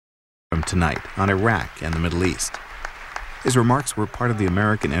tonight on Iraq and the Middle East. His remarks were part of the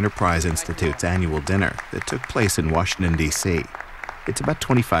American Enterprise Institute's annual dinner that took place in Washington, D.C. It's about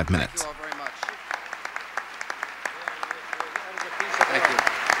 25 minutes. Thank you all very much. Thank you.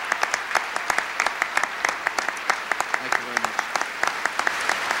 Thank you very much.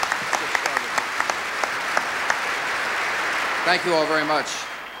 Thank you all very much.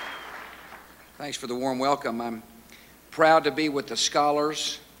 Thanks for the warm welcome. I'm proud to be with the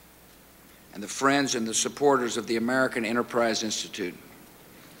scholars and the friends and the supporters of the American Enterprise Institute.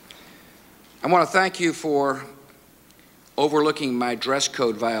 I want to thank you for overlooking my dress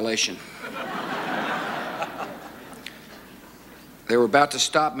code violation. They were about to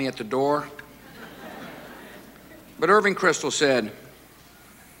stop me at the door, but Irving Kristol said,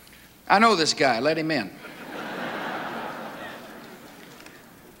 "I know this guy, let him in."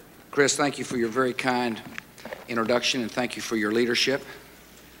 Chris, thank you for your very kind introduction, and thank you for your leadership.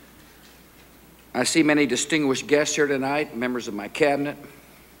 I see many distinguished guests here tonight, members of my cabinet,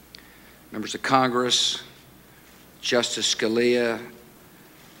 members of Congress, Justice Scalia,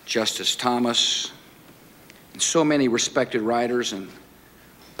 Justice Thomas, and so many respected writers and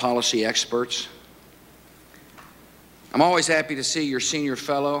policy experts. I'm always happy to see your senior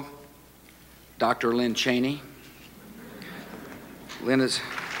fellow, Dr. Lynn Cheney. Lynn is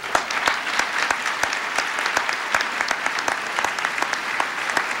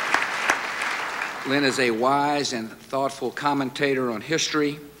a wise and thoughtful commentator on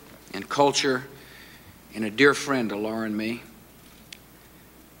history and culture, and a dear friend to Laura and me.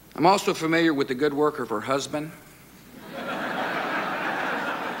 I'm also familiar with the good work of her husband.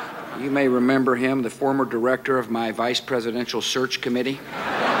 You may remember him, the former director of my vice presidential search committee.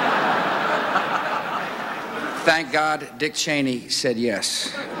 Thank God Dick Cheney said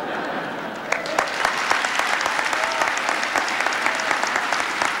yes.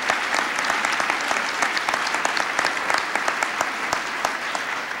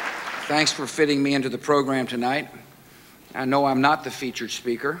 Thanks for fitting me into the program tonight. I know I'm not the featured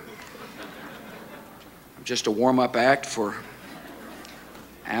speaker. I'm just a warm-up act for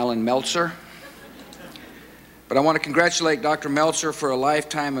Allan Meltzer. But I want to congratulate Dr. Meltzer for a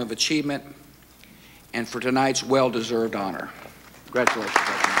lifetime of achievement and for tonight's well-deserved honor. Congratulations, Dr.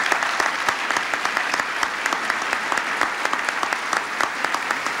 Meltzer.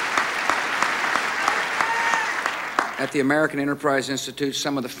 At the American Enterprise Institute,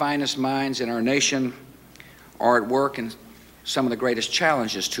 some of the finest minds in our nation are at work in some of the greatest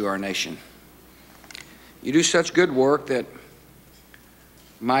challenges to our nation. You do such good work that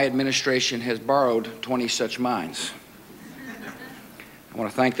my administration has borrowed 20 such minds. I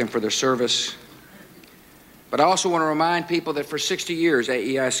want to thank them for their service. But I also want to remind people that for 60 years,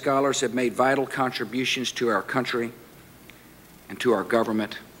 AEI scholars have made vital contributions to our country and to our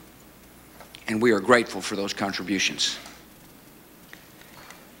government, and we are grateful for those contributions.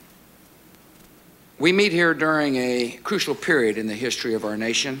 We meet here during a crucial period in the history of our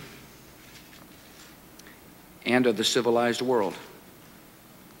nation and of the civilized world.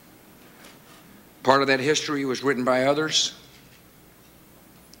 Part of that history was written by others.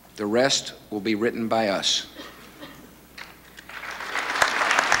 The rest will be written by us.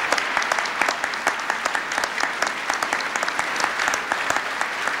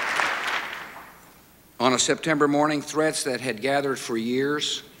 On a September morning, threats that had gathered for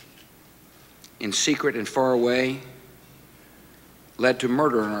years in secret and far away led to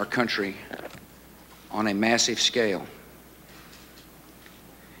murder in our country on a massive scale.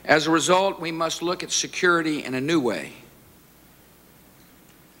 As a result, we must look at security in a new way,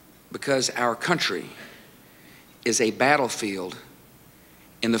 because our country is a battlefield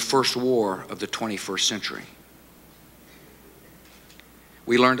in the first war of the 21st century.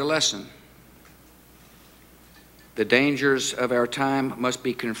 We learned a lesson. The dangers of our time must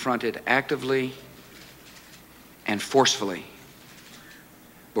be confronted actively and forcefully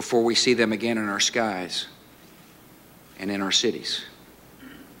before we see them again in our skies and in our cities.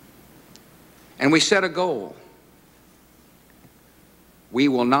 And we set a goal. We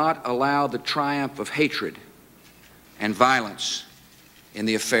will not allow the triumph of hatred and violence in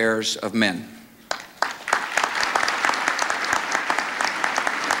the affairs of men.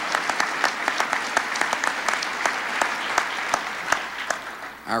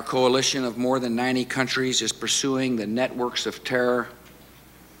 Our coalition of more than 90 countries is pursuing the networks of terror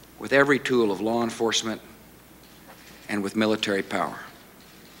with every tool of law enforcement and with military power.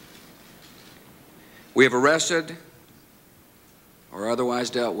 We have arrested or otherwise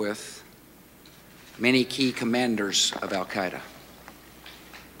dealt with many key commanders of Al-Qaeda.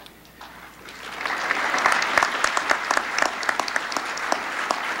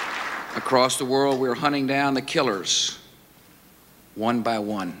 Across the world, we're hunting down the killers one by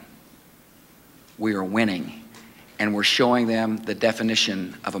one. We are winning, and we're showing them the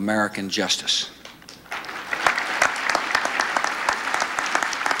definition of American justice.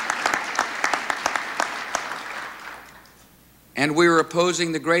 And we are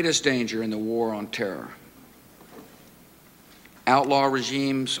opposing the greatest danger in the war on terror: outlaw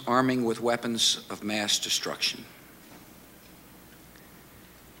regimes arming with weapons of mass destruction.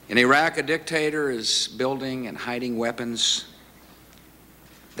 In Iraq, a dictator is building and hiding weapons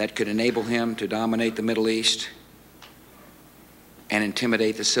that could enable him to dominate the Middle East and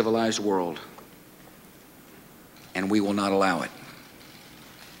intimidate the civilized world, and we will not allow it.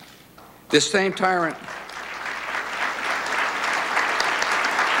 This same tyrant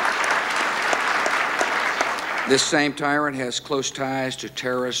has close ties to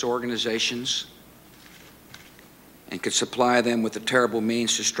terrorist organizations and could supply them with the terrible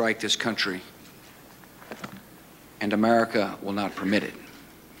means to strike this country, and America will not permit it.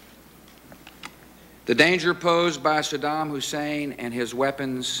 The danger posed by Saddam Hussein and his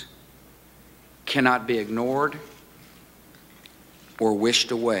weapons cannot be ignored or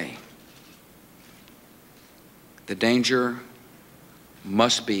wished away. The danger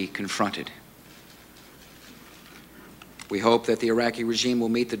must be confronted. We hope that the Iraqi regime will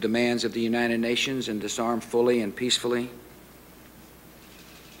meet the demands of the United Nations and disarm fully and peacefully.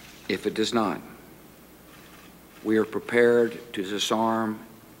 If it does not, we are prepared to disarm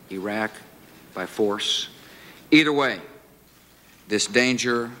Iraq by force. Either way, this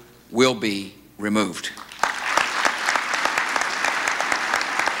danger will be removed.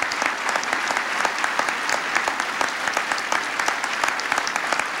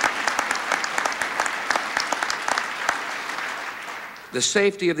 The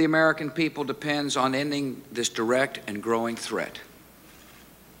safety of the American people depends on ending this direct and growing threat.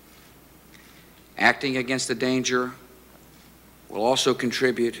 Acting against the danger will also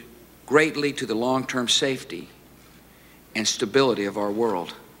contribute greatly to the long-term safety and stability of our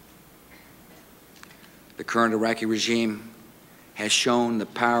world. The current Iraqi regime has shown the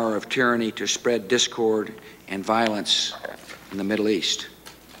power of tyranny to spread discord and violence in the Middle East.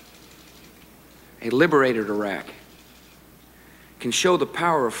 A liberated Iraq can show the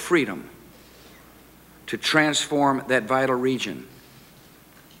power of freedom to transform that vital region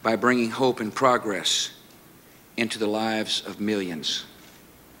by bringing hope and progress into the lives of millions.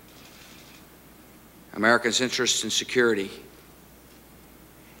 America's interest in security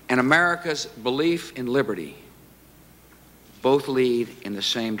and America's belief in liberty both lead in the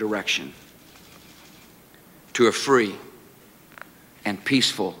same direction: to a free and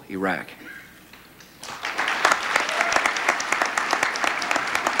peaceful Iraq.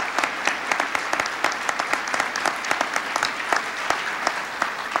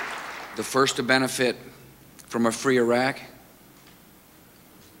 The first to benefit from a free Iraq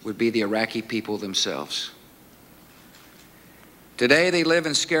would be the Iraqi people themselves. Today, they live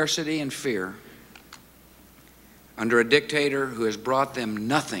in scarcity and fear under a dictator who has brought them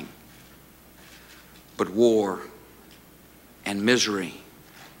nothing but war and misery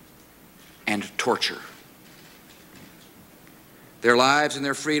and torture. Their lives and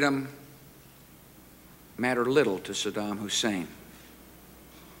their freedom matter little to Saddam Hussein,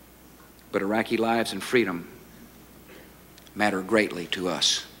 but Iraqi lives and freedom matter greatly to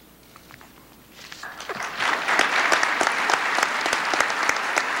us.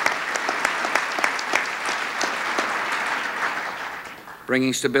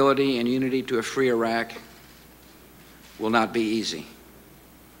 Bringing stability and unity to a free Iraq will not be easy.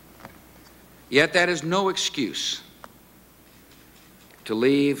 Yet that is no excuse to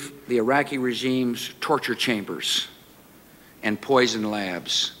leave the Iraqi regime's torture chambers and poison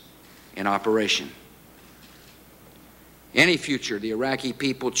labs in operation. Any future the Iraqi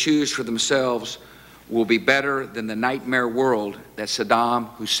people choose for themselves will be better than the nightmare world that Saddam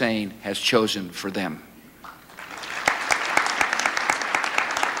Hussein has chosen for them.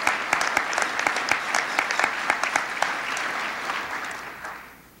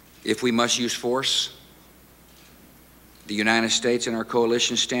 If we must use force, the United States and our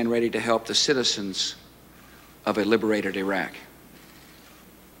coalition stand ready to help the citizens of a liberated Iraq.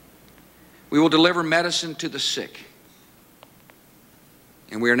 We will deliver medicine to the sick,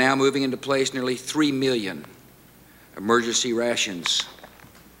 and we are now moving into place nearly 3 million emergency rations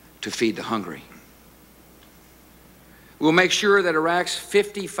to feed the hungry. We will make sure that Iraq's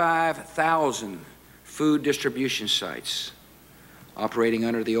 55,000 food distribution sites operating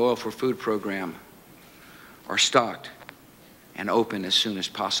under the Oil for Food program are stocked and open as soon as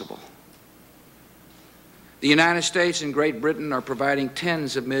possible. The United States and Great Britain are providing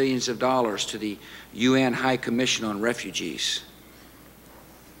tens of millions of dollars to the UN High Commission on Refugees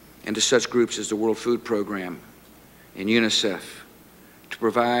and to such groups as the World Food Program and UNICEF to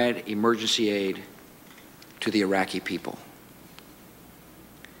provide emergency aid to the Iraqi people.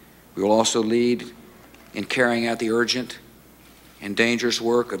 We will also lead in carrying out the urgent and dangerous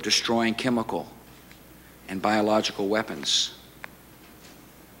work of destroying chemical and biological weapons.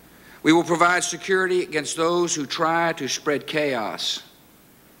 We will provide security against those who try to spread chaos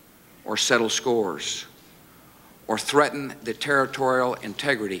or settle scores or threaten the territorial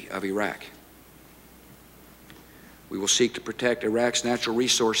integrity of Iraq. We will seek to protect Iraq's natural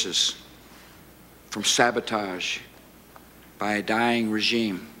resources from sabotage by a dying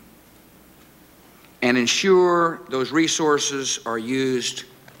regime and ensure those resources are used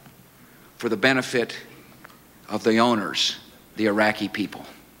for the benefit of the owners, the Iraqi people.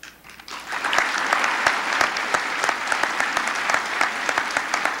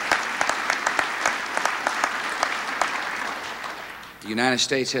 The United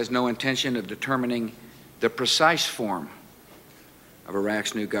States has no intention of determining the precise form of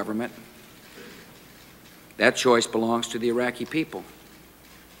Iraq's new government. That choice belongs to the Iraqi people.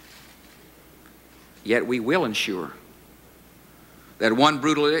 Yet we will ensure that one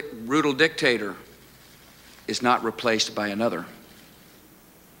brutal dictator is not replaced by another.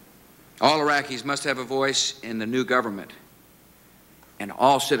 All Iraqis must have a voice in the new government, and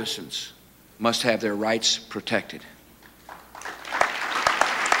all citizens must have their rights protected.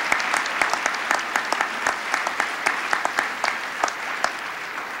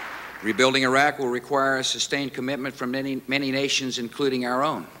 Rebuilding Iraq will require a sustained commitment from many nations, including our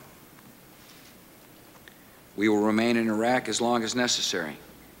own. We will remain in Iraq as long as necessary,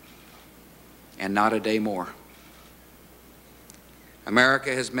 and not a day more.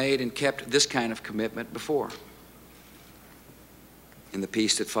 America has made and kept this kind of commitment before, in the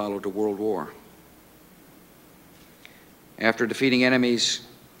peace that followed the World War. After defeating enemies,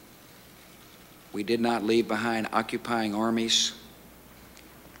 we did not leave behind occupying armies.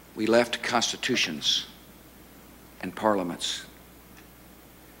 We left constitutions and parliaments.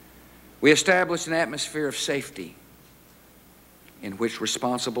 We established an atmosphere of safety in which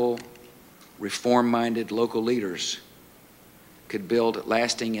responsible, reform-minded local leaders could build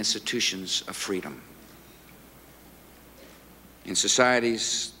lasting institutions of freedom. In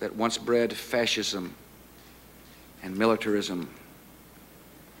societies that once bred fascism and militarism,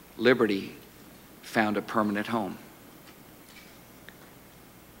 liberty found a permanent home.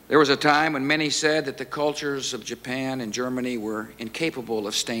 There was a time when many said that the cultures of Japan and Germany were incapable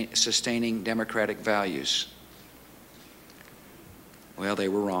of sustaining democratic values. Well, they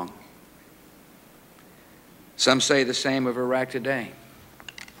were wrong. Some say the same of Iraq today.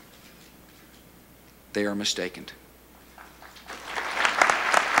 They are mistaken.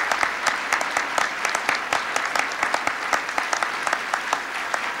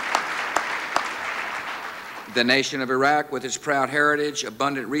 The nation of Iraq, with its proud heritage,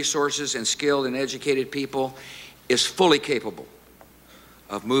 abundant resources, and skilled and educated people, is fully capable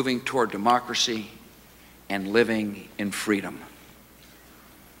of moving toward democracy and living in freedom.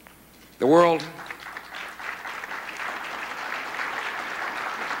 The world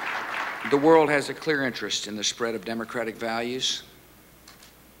has a clear interest in the spread of democratic values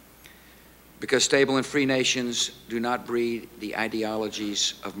because stable and free nations do not breed the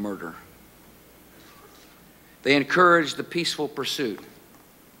ideologies of murder. They encourage the peaceful pursuit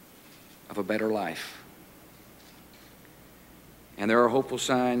of a better life. And there are hopeful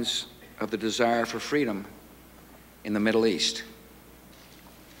signs of the desire for freedom in the Middle East.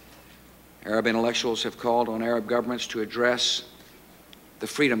 Arab intellectuals have called on Arab governments to address the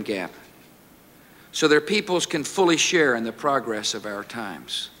freedom gap so their peoples can fully share in the progress of our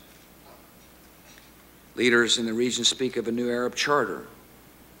times. Leaders in the region speak of a new Arab charter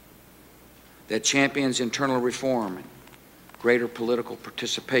that champions internal reform, greater political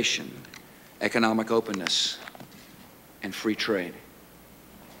participation, economic openness, and free trade.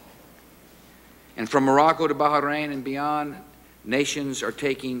 And from Morocco to Bahrain and beyond, nations are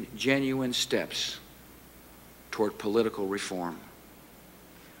taking genuine steps toward political reform.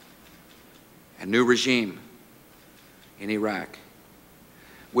 A new regime in Iraq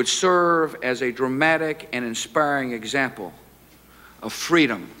would serve as a dramatic and inspiring example of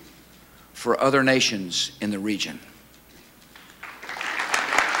freedom for other nations in the region.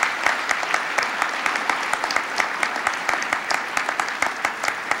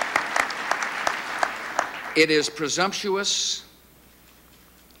 It is presumptuous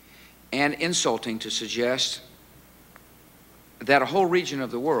and insulting to suggest that a whole region of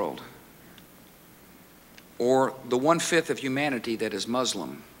the world, or the 1/5 of humanity that is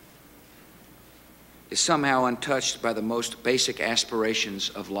Muslim, is somehow untouched by the most basic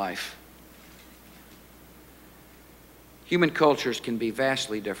aspirations of life. Human cultures can be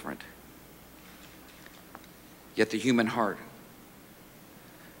vastly different, yet the human heart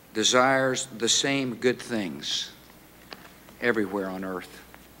desires the same good things everywhere on earth.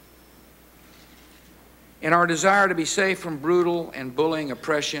 In our desire to be safe from brutal and bullying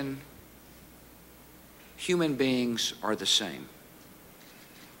oppression, human beings are the same.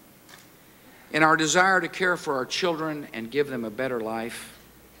 In our desire to care for our children and give them a better life,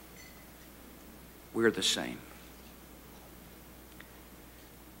 we're the same.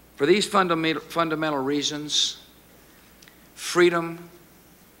 For these fundamental reasons, freedom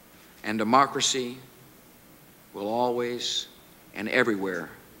and democracy will always and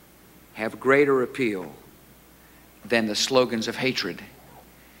everywhere have greater appeal than the slogans of hatred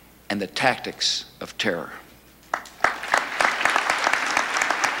and the tactics of terror.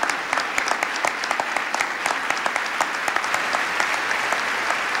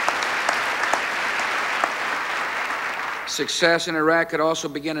 Success in Iraq could also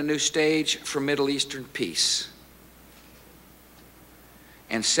begin a new stage for Middle Eastern peace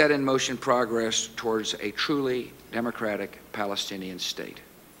and set in motion progress towards a truly democratic Palestinian state.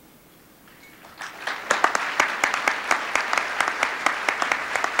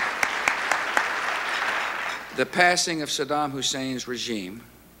 The passing of Saddam Hussein's regime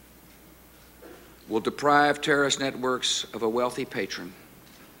will deprive terrorist networks of a wealthy patron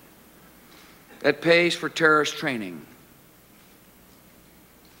that pays for terrorist training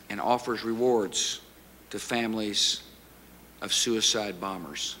and offers rewards to families of suicide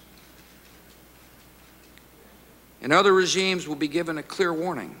bombers. And other regimes will be given a clear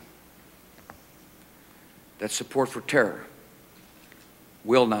warning that support for terror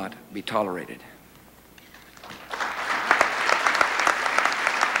will not be tolerated.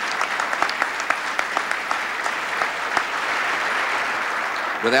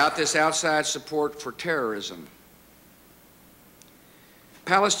 Without this outside support for terrorism,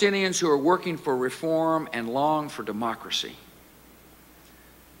 Palestinians who are working for reform and long for democracy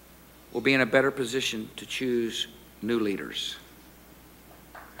will be in a better position to choose new leaders.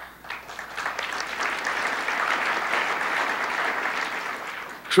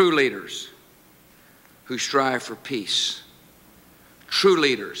 True leaders who strive for peace. True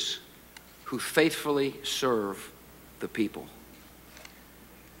leaders who faithfully serve the people.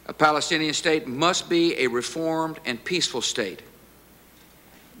 A Palestinian state must be a reformed and peaceful state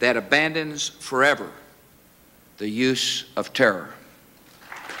that abandons forever the use of terror.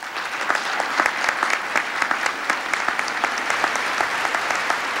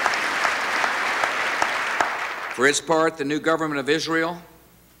 For its part, the new government of Israel,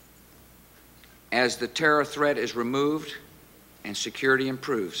 as the terror threat is removed and security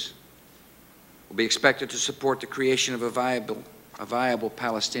improves, will be expected to support the creation of a viable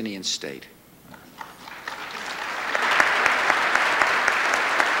Palestinian state.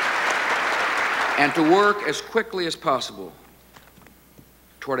 And to work as quickly as possible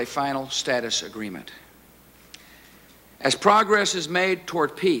toward a final status agreement. As progress is made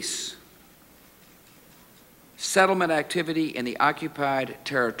toward peace, settlement activity in the occupied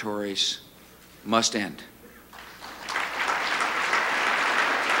territories must end.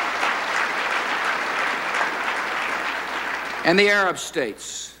 And the Arab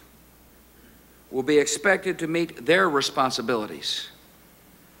states will be expected to meet their responsibilities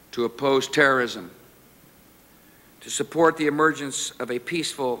to oppose terrorism, to support the emergence of a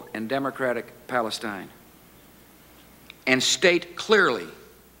peaceful and democratic Palestine, and state clearly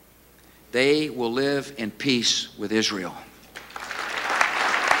they will live in peace with Israel.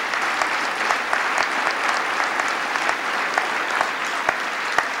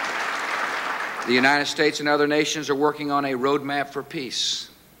 The United States and other nations are working on a roadmap for peace.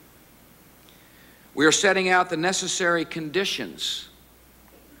 We are setting out the necessary conditions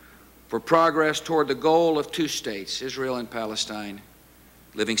for progress toward the goal of two states, Israel and Palestine,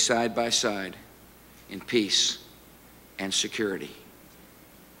 living side by side in peace and security.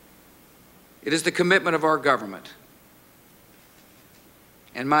 It is the commitment of our government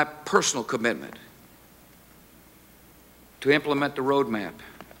and my personal commitment to implement the roadmap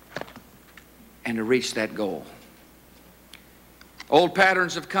and to reach that goal. Old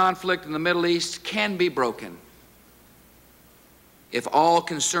patterns of conflict in the Middle East can be broken if all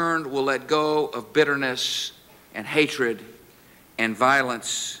concerned will let go of bitterness and hatred and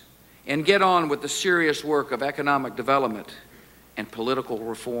violence and get on with the serious work of economic development and political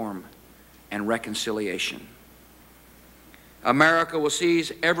reform and reconciliation. America will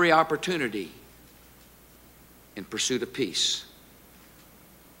seize every opportunity in pursuit of peace,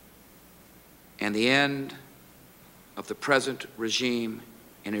 and the end of the present regime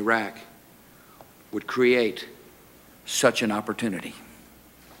in Iraq would create such an opportunity.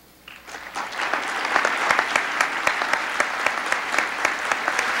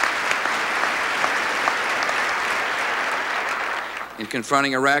 In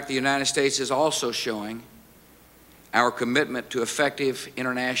confronting Iraq, the United States is also showing our commitment to effective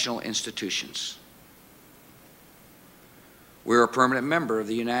international institutions. We're a permanent member of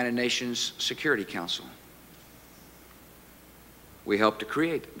the United Nations Security Council. We helped to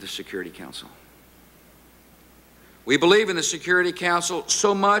create the Security Council. We believe in the Security Council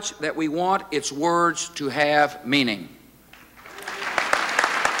so much that we want its words to have meaning.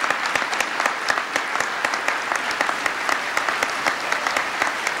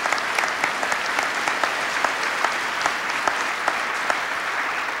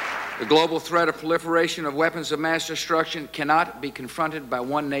 The global threat of proliferation of weapons of mass destruction cannot be confronted by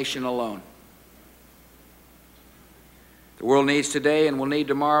one nation alone. The world needs today and will need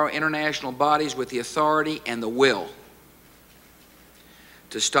tomorrow international bodies with the authority and the will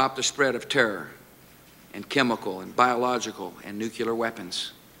to stop the spread of terror and chemical and biological and nuclear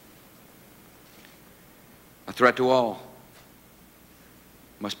weapons. A threat to all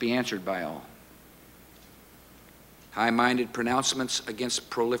must be answered by all. High-minded pronouncements against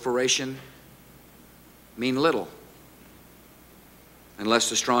proliferation mean little unless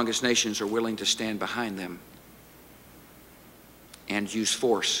the strongest nations are willing to stand behind them and use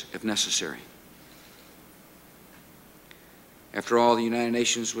force if necessary. After all, the United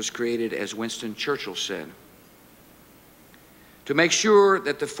Nations was created, as Winston Churchill said, to make sure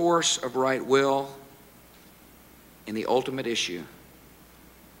that the force of right will in the ultimate issue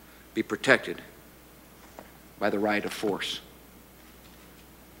be protected by the right of force.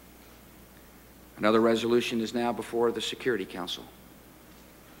 Another resolution is now before the Security Council.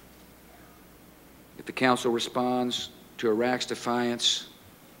 If the Council responds to Iraq's defiance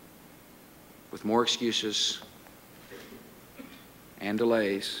with more excuses and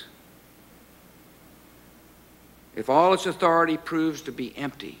delays, if all its authority proves to be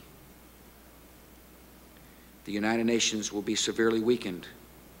empty, the United Nations will be severely weakened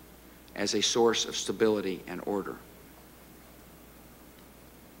as a source of stability and order.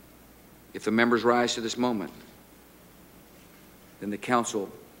 If the members rise to this moment, then the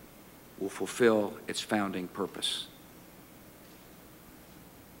Council will fulfill its founding purpose.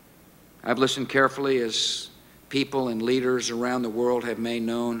 I've listened carefully as people and leaders around the world have made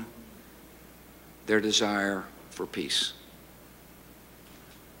known their desire for peace.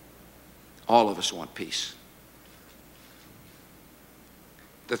 All of us want peace.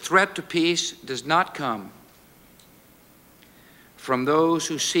 The threat to peace does not come from those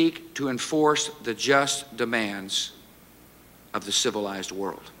who seek to enforce the just demands of the civilized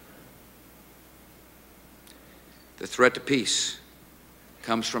world. The threat to peace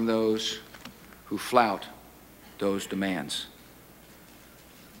comes from those who flout those demands.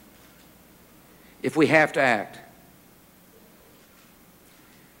 If we have to act,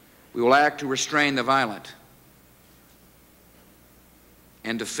 we will act to restrain the violent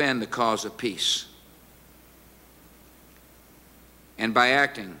and defend the cause of peace. And by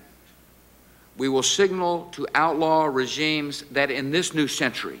acting, we will signal to outlaw regimes that in this new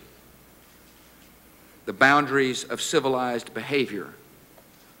century, the boundaries of civilized behavior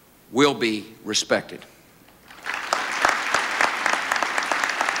will be respected.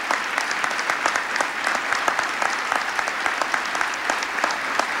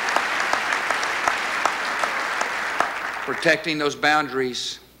 Protecting those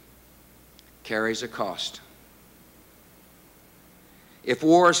boundaries carries a cost. If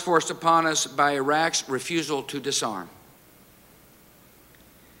war is forced upon us by Iraq's refusal to disarm,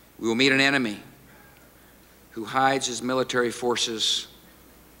 we will meet an enemy who hides his military forces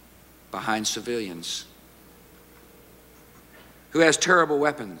behind civilians, who has terrible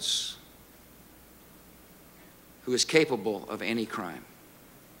weapons, who is capable of any crime.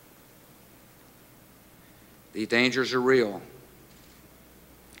 These dangers are real,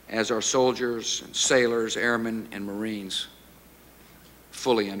 as our soldiers and sailors, airmen, and Marines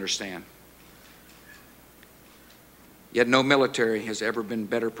fully understand. Yet no military has ever been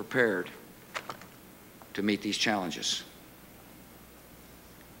better prepared to meet these challenges.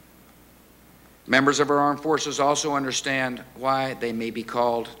 Members of our armed forces also understand why they may be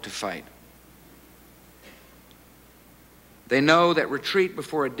called to fight. They know that retreat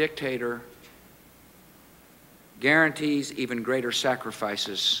before a dictator guarantees even greater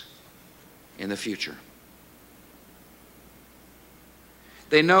sacrifices in the future.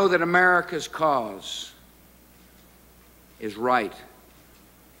 They know that America's cause is right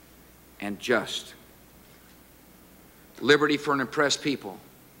and just. Liberty for an oppressed people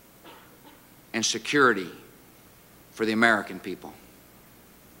and security for the American people.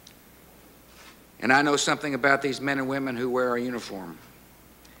 And I know something about these men and women who wear our uniform.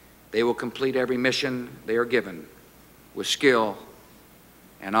 They will complete every mission they are given with skill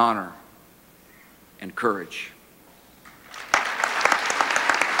and honor and courage.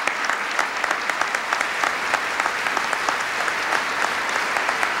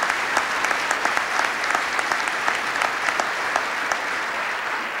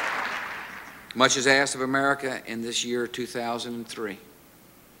 Much is asked of America in this year 2003.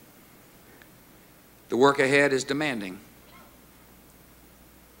 The work ahead is demanding.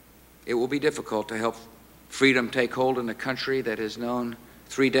 It will be difficult to help freedom take hold in a country that has known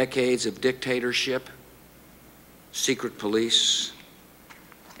 3 decades of dictatorship, secret police,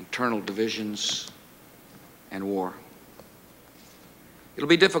 internal divisions, and war. It'll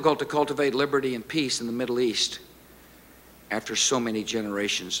be difficult to cultivate liberty and peace in the Middle East after so many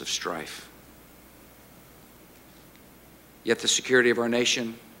generations of strife. Yet the security of our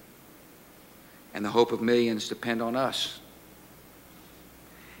nation and the hope of millions depend on us.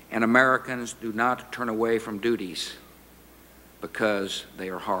 And Americans do not turn away from duties because they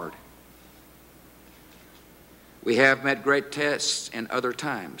are hard. We have met great tests in other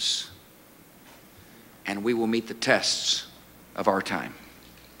times, and we will meet the tests of our time.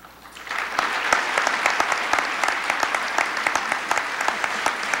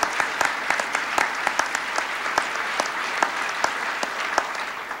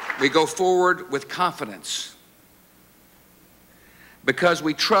 We go forward with confidence because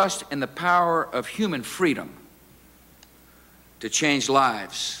we trust in the power of human freedom to change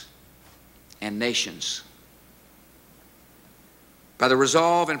lives and nations. By the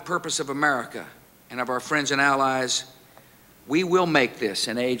resolve and purpose of America and of our friends and allies, we will make this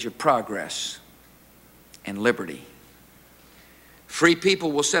an age of progress and liberty. Free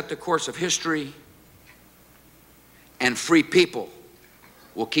people will set the course of history, and free people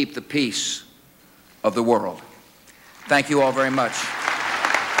will keep the peace of the world. Thank you all very much.